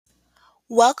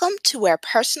Welcome to Where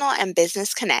Personal and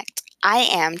Business Connect. I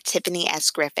am Tiffany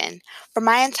S. Griffin. For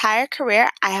my entire career,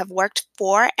 I have worked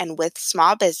for and with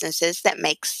small businesses that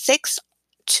make 6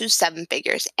 to 7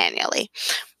 figures annually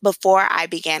before I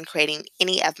began creating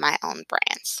any of my own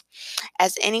brands.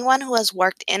 As anyone who has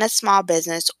worked in a small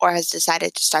business or has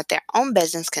decided to start their own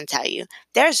business can tell you,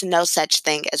 there's no such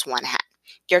thing as one hat.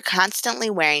 You're constantly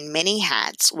wearing many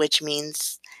hats, which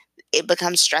means it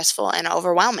becomes stressful and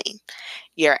overwhelming.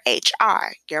 Your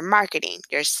HR, your marketing,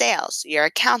 your sales, your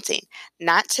accounting,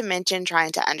 not to mention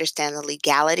trying to understand the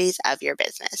legalities of your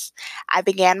business. I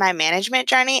began my management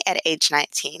journey at age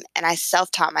 19 and I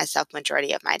self-taught myself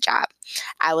majority of my job.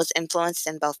 I was influenced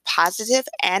in both positive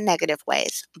and negative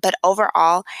ways, but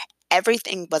overall,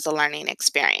 everything was a learning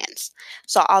experience.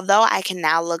 So although I can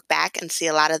now look back and see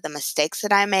a lot of the mistakes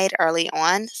that I made early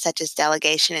on, such as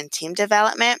delegation and team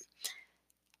development,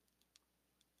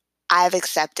 I've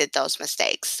accepted those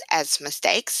mistakes as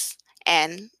mistakes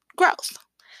and growth.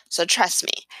 So trust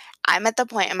me, I'm at the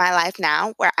point in my life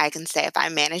now where I can say if I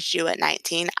managed you at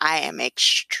 19, I am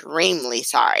extremely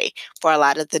sorry for a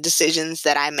lot of the decisions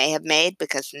that I may have made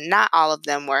because not all of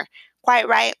them were quite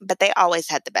right, but they always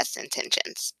had the best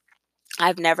intentions.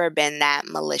 I've never been that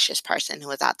malicious person who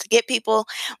was out to get people,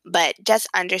 but just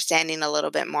understanding a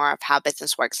little bit more of how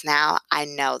business works now, I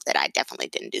know that I definitely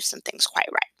didn't do some things quite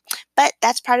right. But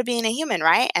that's part of being a human,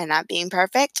 right? And not being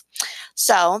perfect.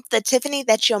 So, the Tiffany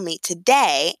that you'll meet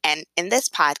today and in this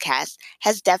podcast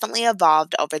has definitely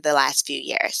evolved over the last few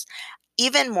years,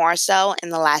 even more so in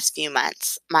the last few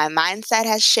months. My mindset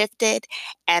has shifted,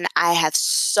 and I have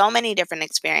so many different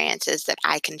experiences that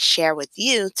I can share with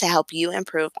you to help you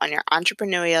improve on your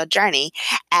entrepreneurial journey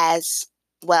as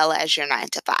well as your 9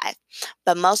 to 5.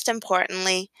 But most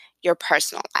importantly, your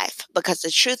personal life. Because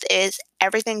the truth is,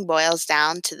 everything boils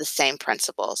down to the same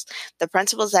principles. The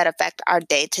principles that affect our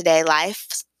day to day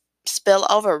life spill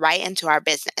over right into our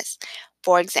business.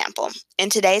 For example,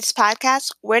 in today's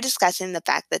podcast, we're discussing the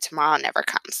fact that tomorrow never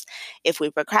comes. If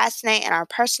we procrastinate in our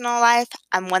personal life,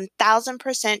 I'm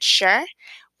 1000% sure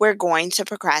we're going to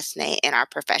procrastinate in our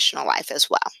professional life as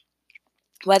well,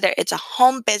 whether it's a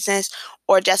home business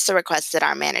or just the requests that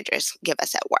our managers give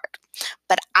us at work.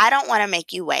 But I don't want to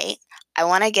make you wait. I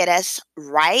want to get us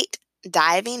right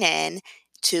diving in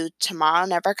to Tomorrow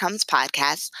Never Comes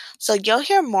podcast. So you'll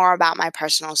hear more about my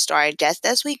personal story just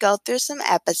as we go through some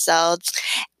episodes,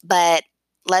 but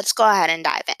let's go ahead and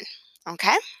dive in.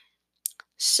 Okay?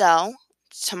 So,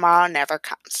 tomorrow never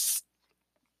comes.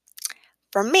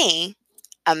 For me,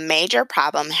 a major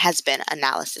problem has been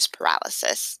analysis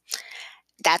paralysis.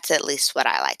 That's at least what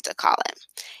I like to call it.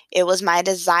 It was my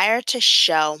desire to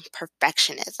show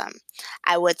perfectionism.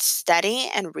 I would study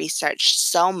and research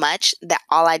so much that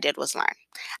all I did was learn.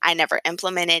 I never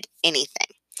implemented anything.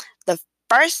 The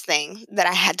first thing that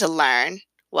I had to learn,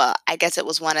 well, I guess it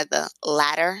was one of the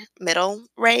latter middle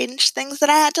range things that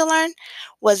I had to learn,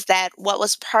 was that what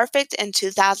was perfect in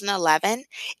 2011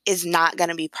 is not going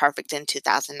to be perfect in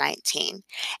 2019.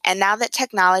 And now that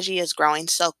technology is growing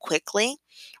so quickly,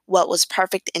 what was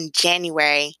perfect in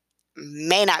January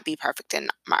may not be perfect in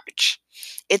March.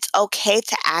 It's okay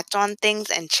to act on things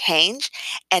and change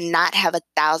and not have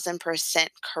 1000%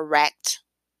 correct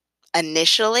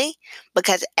initially,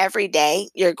 because every day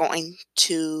you're going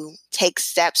to take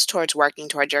steps towards working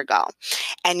towards your goal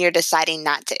and you're deciding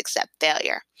not to accept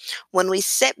failure. When we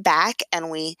sit back and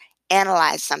we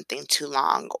analyze something too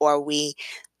long or we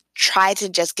try to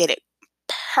just get it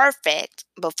perfect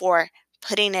before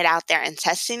putting it out there and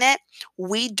testing it,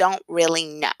 we don't really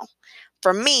know.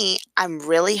 For me, I'm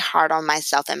really hard on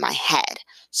myself in my head.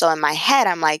 So in my head,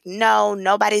 I'm like, no,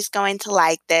 nobody's going to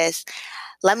like this.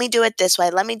 Let me do it this way.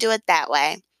 Let me do it that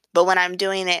way. But when I'm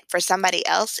doing it for somebody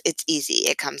else, it's easy.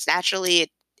 It comes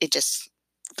naturally. It just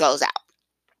goes out.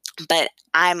 But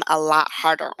I'm a lot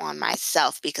harder on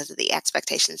myself because of the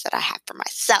expectations that I have for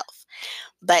myself.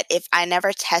 But if I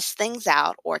never test things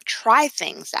out or try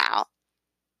things out,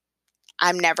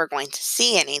 I'm never going to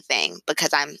see anything because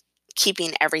I'm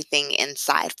keeping everything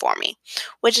inside for me,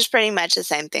 which is pretty much the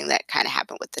same thing that kind of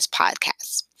happened with this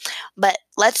podcast. But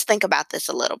let's think about this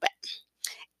a little bit.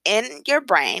 In your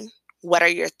brain, what are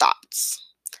your thoughts?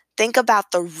 Think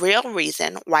about the real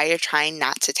reason why you're trying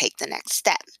not to take the next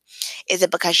step. Is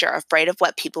it because you're afraid of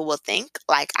what people will think,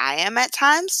 like I am at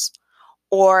times?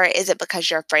 Or is it because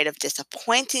you're afraid of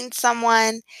disappointing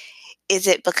someone? Is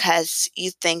it because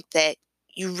you think that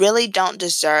you really don't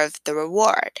deserve the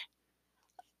reward,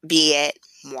 be it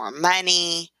more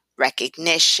money,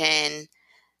 recognition?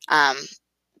 Um,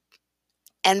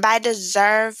 and by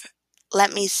deserve,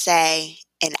 let me say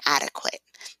inadequate.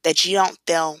 that you don't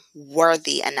feel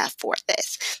worthy enough for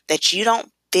this, that you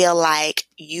don't feel like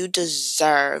you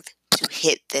deserve to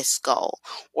hit this goal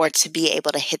or to be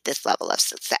able to hit this level of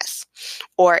success?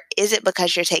 Or is it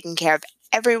because you're taking care of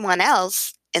everyone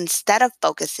else instead of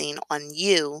focusing on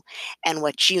you and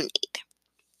what you need?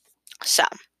 So,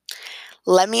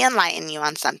 let me enlighten you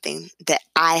on something that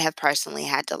I have personally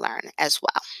had to learn as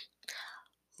well.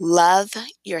 Love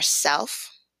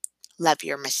yourself, love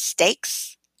your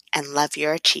mistakes, and love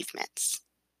your achievements.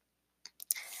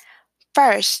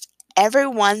 First,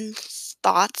 everyone's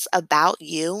thoughts about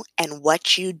you and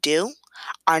what you do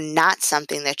are not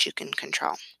something that you can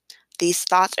control. These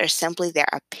thoughts are simply their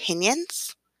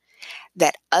opinions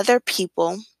that other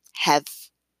people have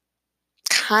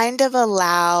kind of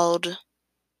allowed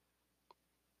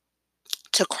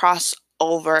to cross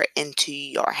over into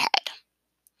your head.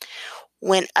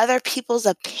 When other people's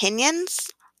opinions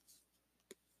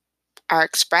are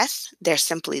expressed, they're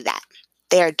simply that.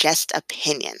 They are just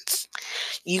opinions.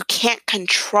 You can't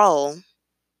control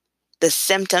the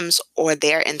symptoms or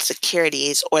their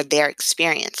insecurities or their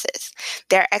experiences.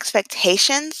 Their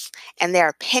expectations and their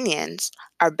opinions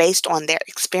are based on their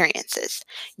experiences.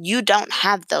 You don't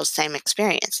have those same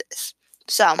experiences.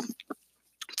 So,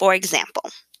 for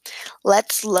example,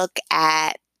 let's look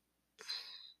at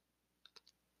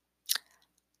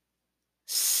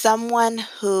someone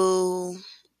who,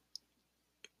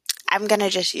 I'm going to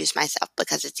just use myself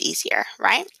because it's easier,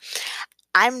 right?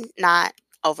 I'm not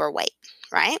overweight,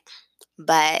 right?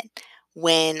 But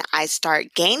when I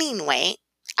start gaining weight,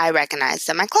 I recognize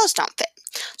that my clothes don't fit.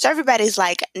 So everybody's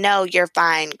like, no, you're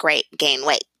fine, great, gain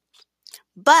weight.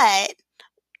 But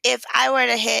if I were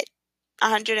to hit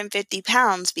 150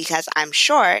 pounds because I'm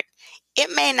short,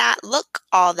 it may not look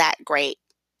all that great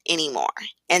anymore.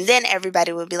 And then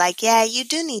everybody would be like, yeah, you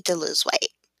do need to lose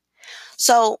weight.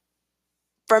 So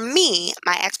for me,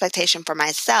 my expectation for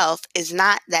myself is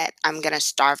not that I'm going to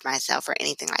starve myself or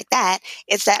anything like that.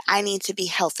 It's that I need to be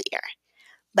healthier.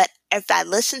 But if I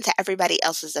listen to everybody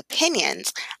else's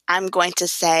opinions, I'm going to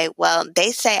say, well,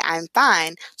 they say I'm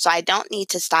fine, so I don't need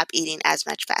to stop eating as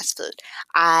much fast food.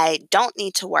 I don't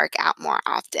need to work out more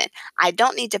often. I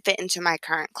don't need to fit into my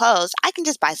current clothes. I can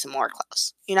just buy some more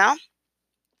clothes, you know?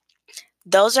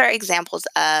 Those are examples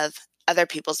of other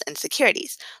people's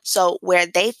insecurities. So where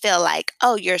they feel like,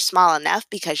 oh, you're small enough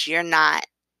because you're not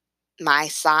my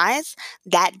size,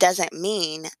 that doesn't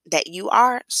mean that you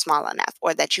are small enough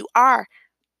or that you are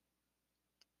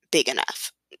big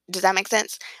enough. Does that make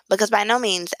sense? Because by no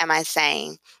means am I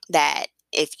saying that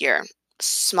if you're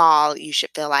small, you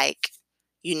should feel like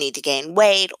you need to gain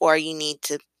weight or you need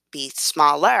to be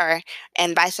smaller,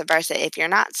 and vice versa. If you're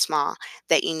not small,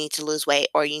 that you need to lose weight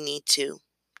or you need to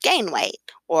gain weight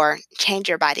or change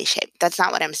your body shape. That's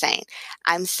not what I'm saying.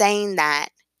 I'm saying that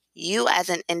you as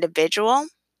an individual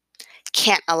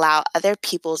can't allow other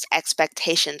people's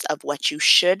expectations of what you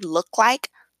should look like,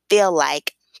 feel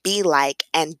like, be like,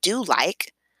 and do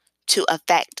like to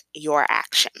affect your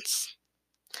actions.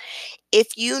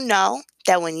 If you know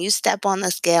that when you step on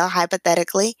the scale,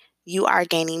 hypothetically, you are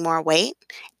gaining more weight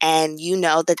and you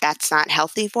know that that's not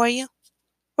healthy for you,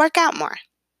 work out more,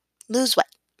 lose weight.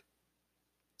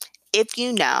 If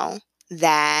you know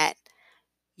that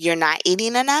you're not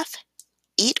eating enough,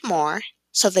 eat more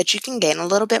so that you can gain a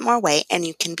little bit more weight and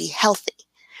you can be healthy.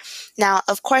 Now,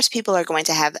 of course, people are going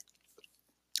to have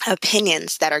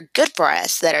opinions that are good for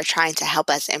us, that are trying to help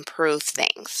us improve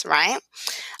things, right?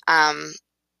 Um,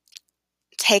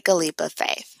 take a leap of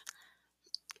faith.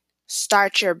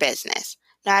 Start your business.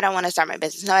 No, I don't want to start my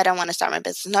business. No, I don't want to start my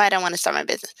business. No, I don't want to start my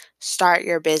business. Start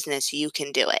your business. You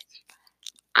can do it.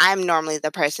 I'm normally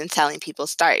the person telling people,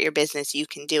 start your business. You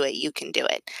can do it. You can do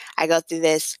it. I go through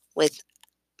this with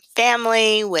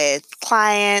family, with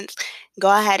clients. Go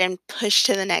ahead and push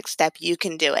to the next step. You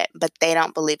can do it, but they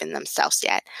don't believe in themselves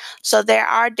yet. So there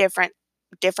are different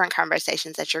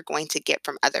conversations that you're going to get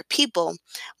from other people,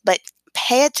 but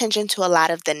pay attention to a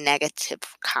lot of the negative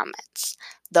comments.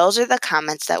 Those are the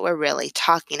comments that we're really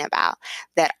talking about,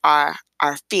 that are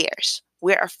our fears.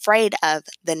 We're afraid of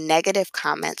the negative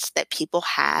comments that people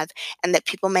have and that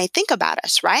people may think about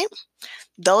us, right?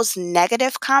 Those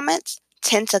negative comments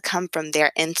tend to come from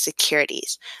their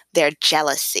insecurities, their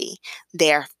jealousy,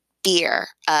 their fear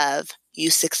of you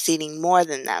succeeding more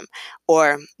than them,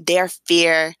 or their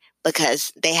fear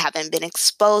because they haven't been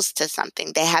exposed to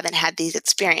something, they haven't had these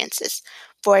experiences.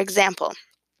 For example,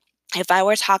 if I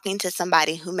were talking to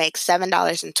somebody who makes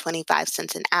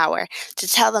 $7.25 an hour, to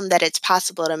tell them that it's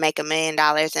possible to make $1 million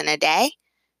in a day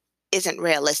isn't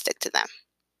realistic to them.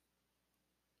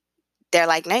 They're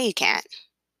like, no, you can't.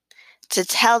 To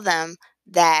tell them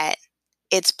that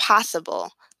it's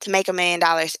possible to make $1 million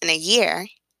in a year,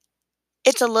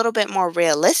 it's a little bit more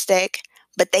realistic,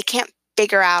 but they can't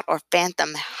figure out or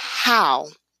fathom how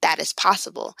that is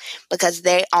possible because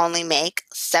they only make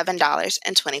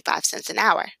 $7.25 an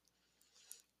hour.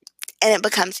 And it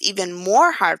becomes even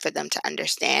more hard for them to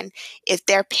understand if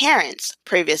their parents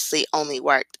previously only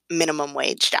worked minimum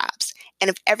wage jobs. And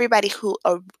if everybody who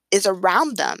is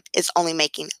around them is only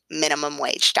making minimum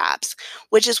wage jobs,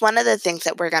 which is one of the things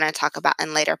that we're going to talk about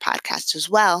in later podcasts as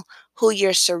well, who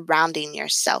you're surrounding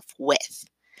yourself with.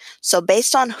 So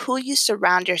based on who you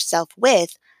surround yourself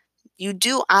with, you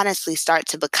do honestly start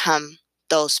to become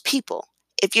those people.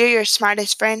 If you're your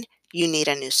smartest friend, you need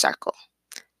a new circle.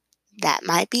 That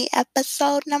might be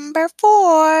episode number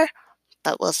 4,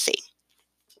 but we'll see.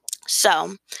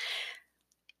 So,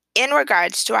 in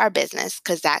regards to our business,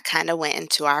 because that kind of went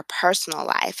into our personal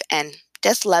life and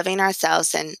just loving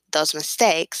ourselves and those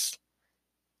mistakes,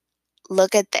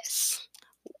 look at this.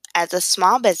 As a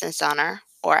small business owner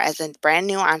or as a brand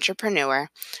new entrepreneur,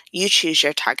 you choose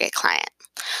your target client.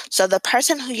 So, the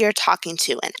person who you're talking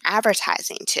to and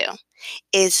advertising to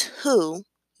is who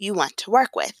you want to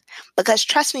work with. Because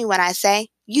trust me when I say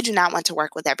you do not want to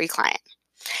work with every client.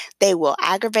 They will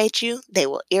aggravate you, they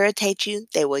will irritate you,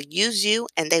 they will use you,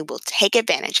 and they will take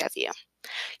advantage of you.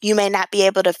 You may not be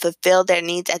able to fulfill their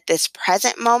needs at this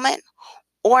present moment,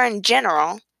 or in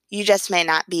general, you just may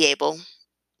not be able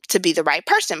to be the right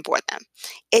person for them.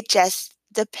 It just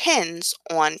depends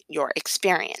on your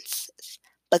experiences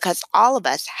because all of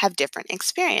us have different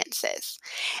experiences.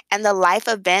 And the life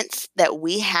events that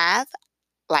we have,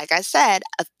 like I said,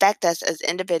 affect us as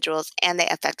individuals and they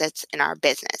affect us in our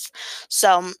business.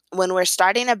 So when we're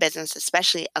starting a business,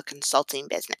 especially a consulting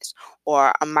business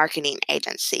or a marketing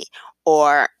agency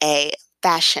or a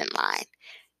fashion line,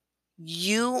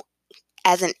 you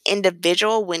as an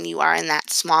individual, when you are in that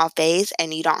small phase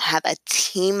and you don't have a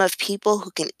team of people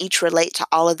who can each relate to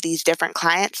all of these different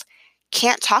clients,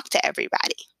 can't talk to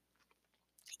everybody.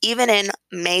 Even in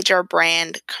major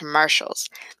brand commercials,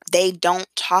 they don't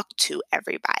talk to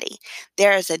everybody.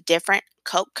 There is a different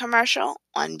Coke commercial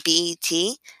on BET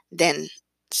than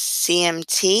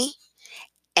CMT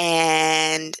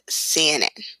and CNN.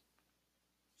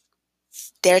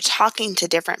 They're talking to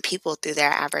different people through their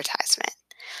advertisement.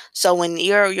 So when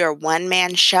you're your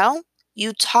one-man show,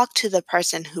 you talk to the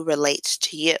person who relates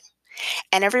to you.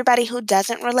 And everybody who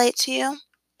doesn't relate to you,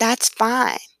 that's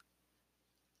fine.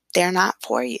 They're not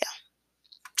for you.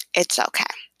 It's okay.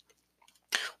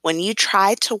 When you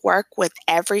try to work with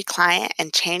every client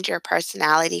and change your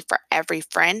personality for every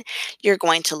friend, you're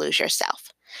going to lose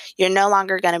yourself. You're no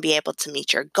longer going to be able to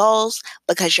meet your goals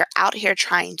because you're out here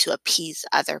trying to appease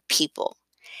other people.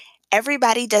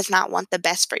 Everybody does not want the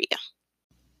best for you.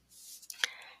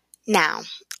 Now,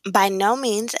 by no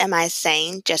means am I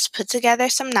saying just put together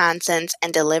some nonsense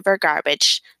and deliver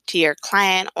garbage to your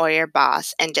client or your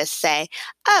boss and just say,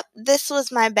 oh, this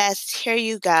was my best, here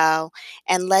you go,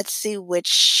 and let's see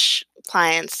which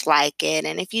clients like it,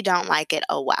 and if you don't like it,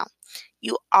 oh well.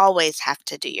 You always have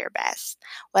to do your best.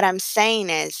 What I'm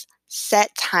saying is set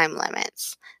time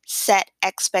limits. Set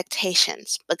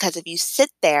expectations because if you sit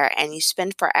there and you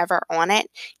spend forever on it,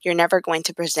 you're never going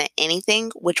to present anything,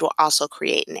 which will also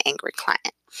create an angry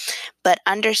client. But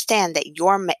understand that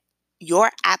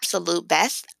your absolute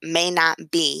best may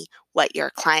not be what your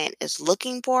client is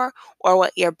looking for or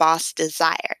what your boss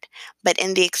desired. But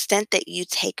in the extent that you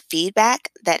take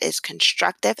feedback that is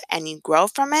constructive and you grow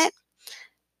from it,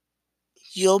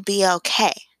 you'll be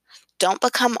okay. Don't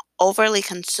become overly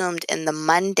consumed in the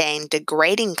mundane,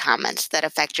 degrading comments that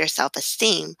affect your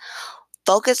self-esteem.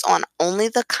 Focus on only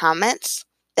the comments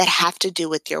that have to do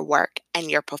with your work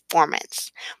and your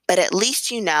performance. But at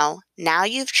least you know now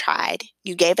you've tried,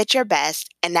 you gave it your best,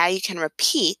 and now you can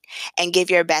repeat and give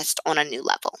your best on a new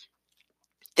level.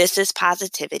 This is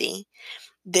positivity.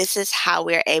 This is how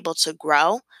we're able to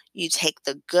grow. You take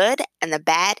the good and the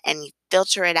bad and you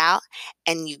filter it out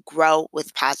and you grow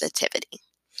with positivity.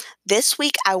 This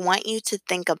week, I want you to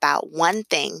think about one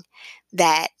thing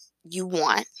that you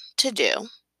want to do,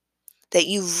 that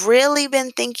you've really been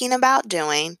thinking about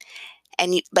doing,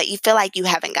 but you feel like you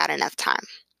haven't got enough time.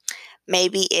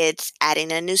 Maybe it's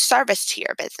adding a new service to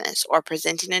your business or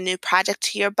presenting a new project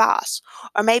to your boss,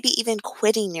 or maybe even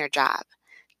quitting your job.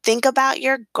 Think about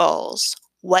your goals,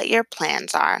 what your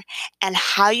plans are, and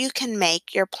how you can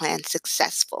make your plan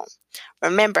successful.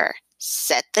 Remember,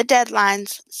 set the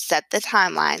deadlines, set the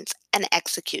timelines, and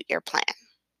execute your plan.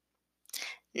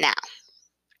 Now,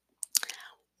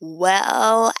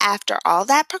 well, after all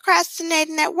that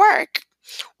procrastinating at work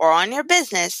or on your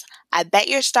business, I bet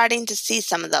you're starting to see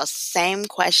some of those same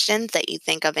questions that you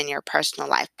think of in your personal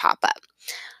life pop up.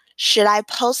 Should I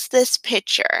post this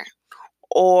picture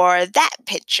or that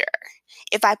picture?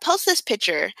 If I post this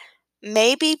picture,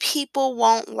 maybe people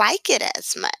won't like it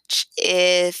as much.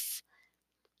 If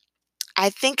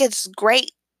I think it's great,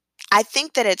 I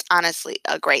think that it's honestly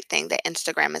a great thing that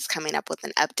Instagram is coming up with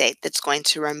an update that's going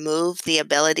to remove the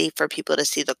ability for people to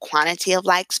see the quantity of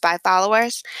likes by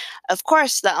followers. Of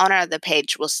course, the owner of the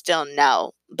page will still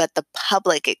know, but the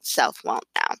public itself won't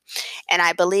know. And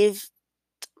I believe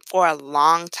for a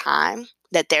long time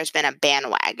that there's been a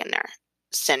bandwagoner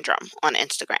syndrome on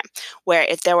Instagram, where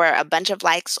if there were a bunch of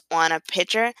likes on a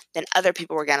picture, then other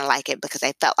people were going to like it because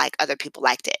they felt like other people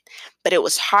liked it. But it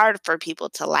was hard for people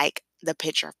to like the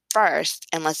picture first,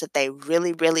 unless if they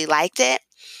really, really liked it,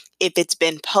 if it's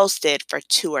been posted for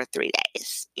 2 or 3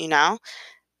 days,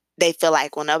 they feel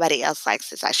like, well, nobody else likes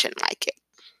this, I shouldn't like it.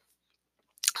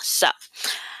 So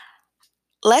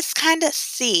let's kind of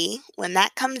see when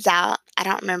that comes out. I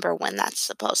don't remember when that's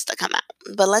supposed to come out,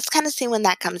 but let's kind of see when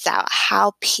that comes out,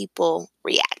 how people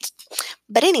react.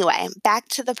 But anyway, back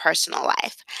to the personal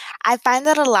life. I find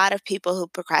that a lot of people who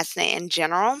procrastinate in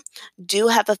general do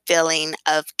have a feeling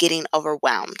of getting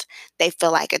overwhelmed. They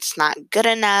feel like it's not good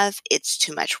enough, it's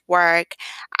too much work,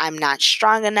 I'm not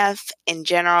strong enough. In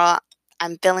general,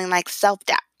 I'm feeling like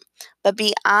self-doubt. But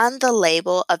beyond the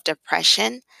label of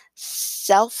depression,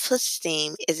 self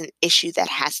esteem is an issue that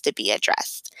has to be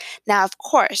addressed. Now, of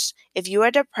course, if you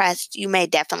are depressed, you may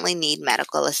definitely need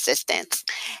medical assistance,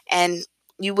 and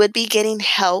you would be getting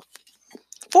help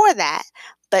for that.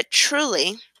 But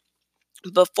truly,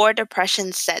 before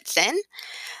depression sets in,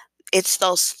 it's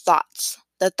those thoughts,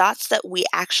 the thoughts that we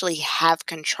actually have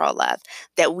control of,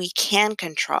 that we can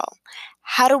control.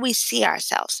 How do we see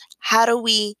ourselves? How do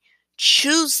we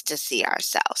choose to see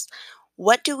ourselves?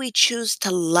 What do we choose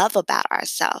to love about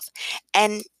ourselves?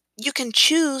 And you can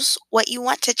choose what you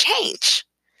want to change.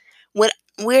 When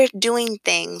we're doing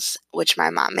things, which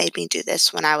my mom made me do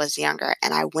this when I was younger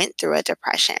and I went through a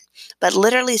depression, but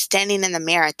literally standing in the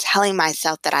mirror telling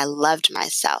myself that I loved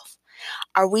myself.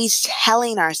 Are we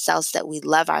telling ourselves that we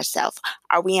love ourselves?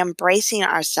 Are we embracing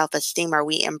our self esteem? Are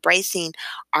we embracing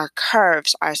our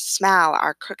curves, our smile,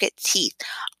 our crooked teeth,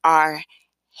 our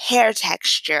hair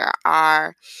texture,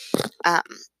 our um,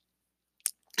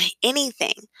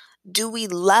 anything? Do we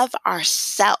love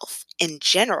ourselves in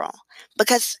general?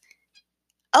 Because,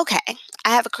 okay, I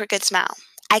have a crooked smile.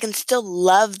 I can still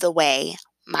love the way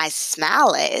my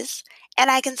smile is, and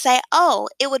I can say, oh,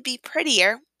 it would be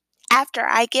prettier after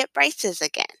I get braces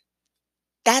again.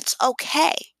 That's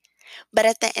okay. But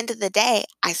at the end of the day,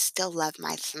 I still love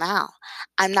my smile.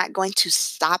 I'm not going to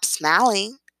stop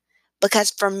smiling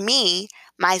because for me,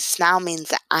 my smile means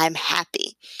that I'm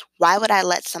happy. Why would I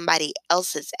let somebody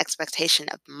else's expectation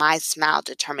of my smile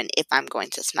determine if I'm going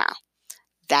to smile?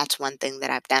 That's one thing that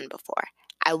I've done before.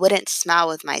 I wouldn't smile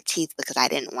with my teeth because I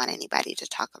didn't want anybody to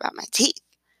talk about my teeth.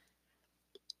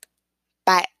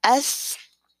 By us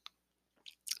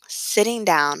sitting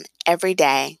down every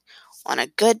day on a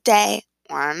good day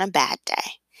or on a bad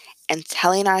day and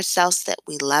telling ourselves that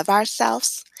we love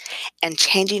ourselves and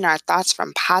changing our thoughts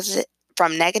from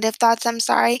negative thoughts,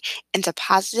 into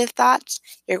positive thoughts,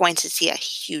 you're going to see a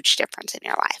huge difference in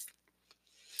your life.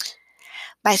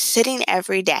 By sitting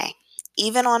every day,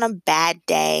 even on a bad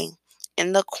day,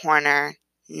 in the corner,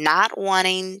 not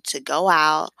wanting to go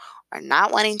out or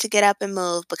not wanting to get up and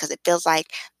move because it feels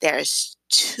like there's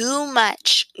too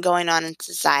much going on in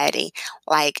society,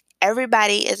 like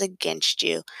everybody is against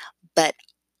you, but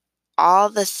all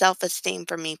the self-esteem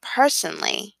for me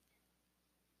personally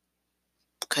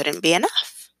couldn't be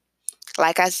enough.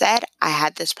 Like I said, I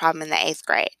had this problem in the 8th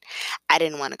grade. I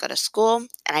didn't want to go to school,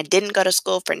 and I didn't go to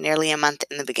school for nearly a month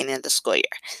in the beginning of the school year,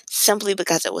 simply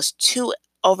because it was too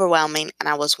overwhelming, and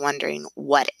I was wondering,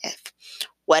 what if?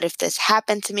 What if this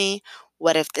happened to me?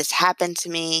 What if this happened to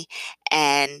me?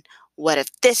 And what if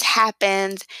this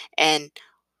happens? And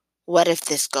what if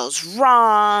this goes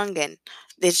wrong? And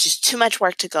there's just too much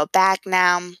work to go back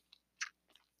now.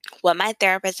 What my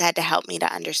therapist had to help me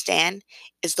to understand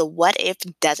is the what if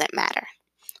doesn't matter.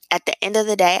 At the end of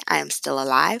the day, I am still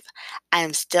alive. I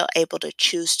am still able to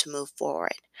choose to move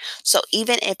forward. So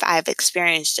even if I've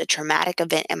experienced a traumatic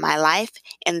event in my life,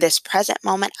 in this present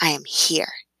moment, I am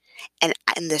here. And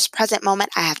in this present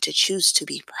moment, I have to choose to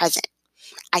be present.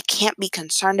 I can't be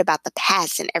concerned about the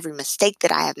past and every mistake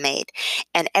that I have made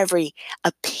and every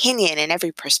opinion and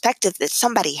every perspective that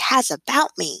somebody has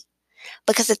about me.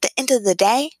 Because at the end of the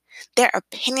day, their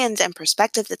opinions and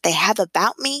perspective that they have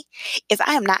about me, if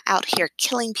I am not out here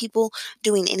killing people,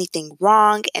 doing anything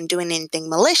wrong and doing anything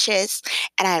malicious,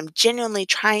 and I am genuinely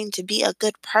trying to be a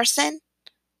good person,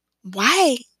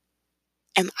 why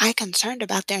am I concerned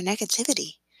about their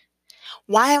negativity?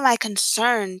 Why am I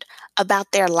concerned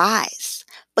about their lies?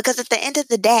 Because at the end of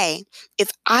the day,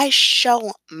 if I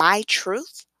show my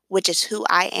truth, which is who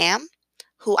I am,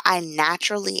 who I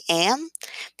naturally am,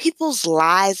 people's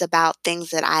lies about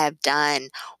things that I have done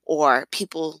or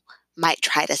people might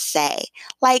try to say,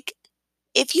 like,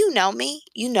 if you know me,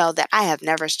 you know that I have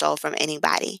never stole from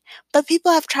anybody, but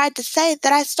people have tried to say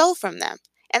that I stole from them.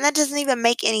 And that doesn't even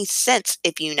make any sense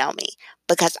if you know me,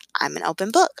 because I'm an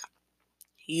open book.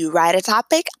 You write a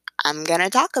topic, I'm going to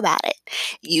talk about it.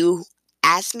 You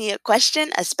ask me a question,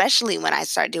 especially when I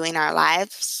start doing our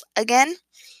lives again,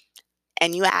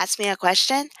 and you ask me a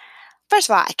question, first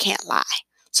of all, I can't lie.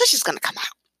 So it's just going to come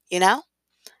out, you know?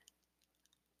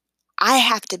 I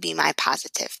have to be my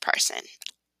positive person.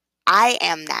 I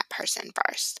am that person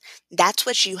first. That's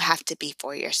what you have to be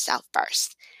for yourself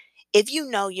first. If you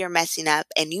know you're messing up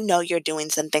and you know you're doing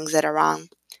some things that are wrong,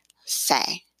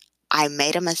 say, I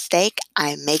made a mistake.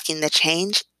 I'm making the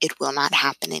change. It will not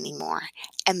happen anymore.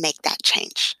 And make that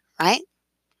change, right?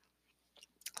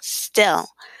 Still,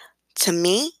 to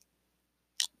me,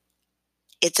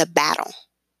 it's a battle.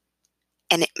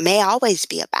 And it may always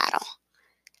be a battle.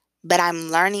 But I'm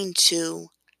learning to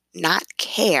not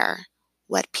care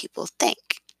what people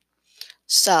think.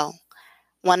 So,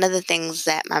 one of the things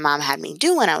that my mom had me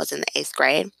do when I was in the 8th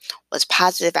grade was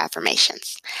positive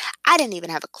affirmations. I didn't even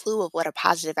have a clue of what a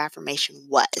positive affirmation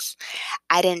was.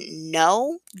 I didn't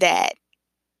know that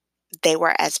they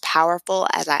were as powerful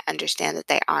as I understand that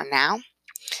they are now.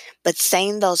 But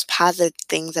saying those positive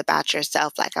things about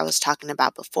yourself, like I was talking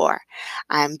about before,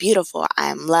 I am beautiful, I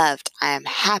am loved, I am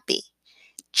happy,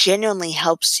 genuinely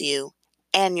helps you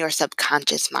and your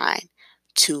subconscious mind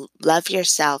to love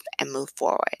yourself and move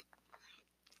forward.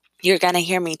 You're going to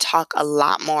hear me talk a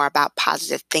lot more about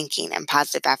positive thinking and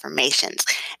positive affirmations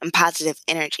and positive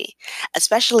energy,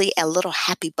 especially a little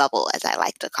happy bubble, as I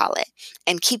like to call it,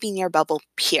 and keeping your bubble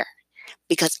pure.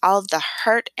 Because all of the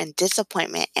hurt and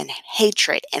disappointment and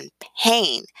hatred and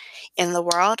pain in the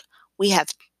world, we have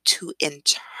to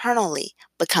internally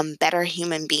become better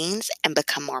human beings and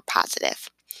become more positive.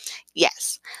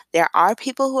 Yes, there are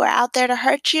people who are out there to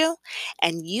hurt you,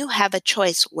 and you have a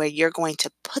choice where you're going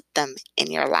to put them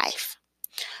in your life.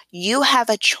 You have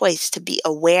a choice to be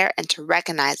aware and to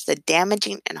recognize the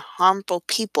damaging and harmful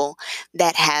people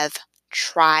that have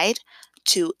tried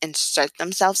to insert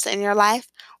themselves in your life,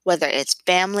 whether it's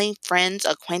family, friends,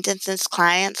 acquaintances,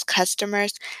 clients,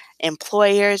 customers,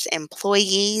 employers,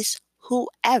 employees,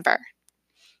 whoever.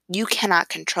 You cannot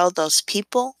control those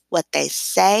people, what they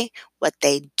say, what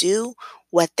they do,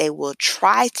 what they will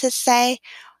try to say.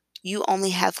 You only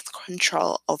have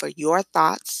control over your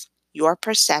thoughts, your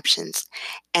perceptions,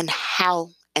 and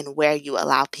how and where you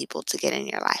allow people to get in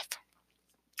your life.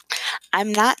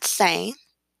 I'm not saying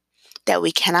that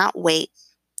we cannot wait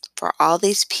for all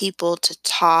these people to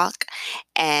talk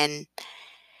and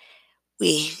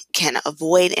we can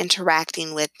avoid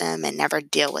interacting with them and never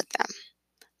deal with them.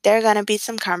 There are going to be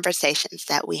some conversations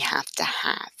that we have to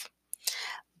have.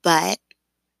 But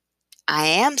I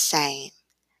am saying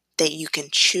that you can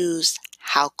choose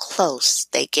how close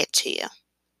they get to you.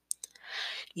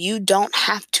 You don't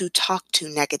have to talk to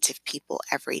negative people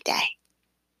every day.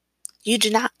 You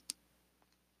do not.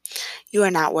 You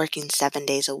are not working 7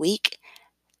 days a week,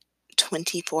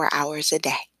 24 hours a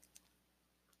day.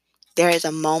 There is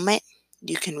a moment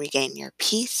you can regain your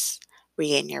peace,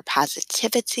 regain your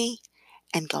positivity,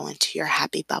 and go into your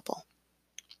happy bubble.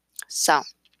 So,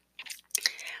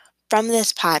 from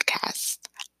this podcast,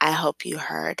 I hope you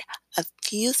heard a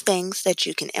few things that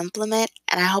you can implement,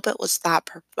 and I hope it was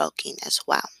thought-provoking as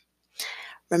well.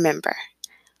 Remember,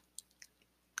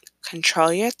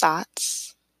 control your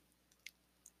thoughts,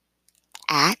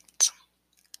 act,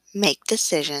 make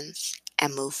decisions,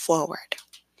 and move forward.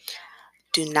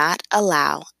 Do not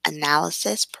allow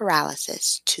analysis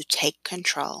paralysis to take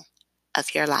control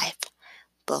of your life,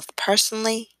 both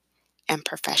personally and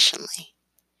professionally.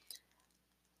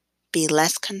 Be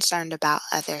less concerned about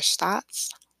others'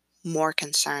 thoughts, more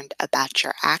concerned about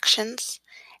your actions,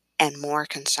 and more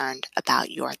concerned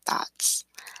about your thoughts.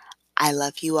 I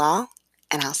love you all,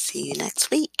 and I'll see you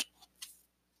next week.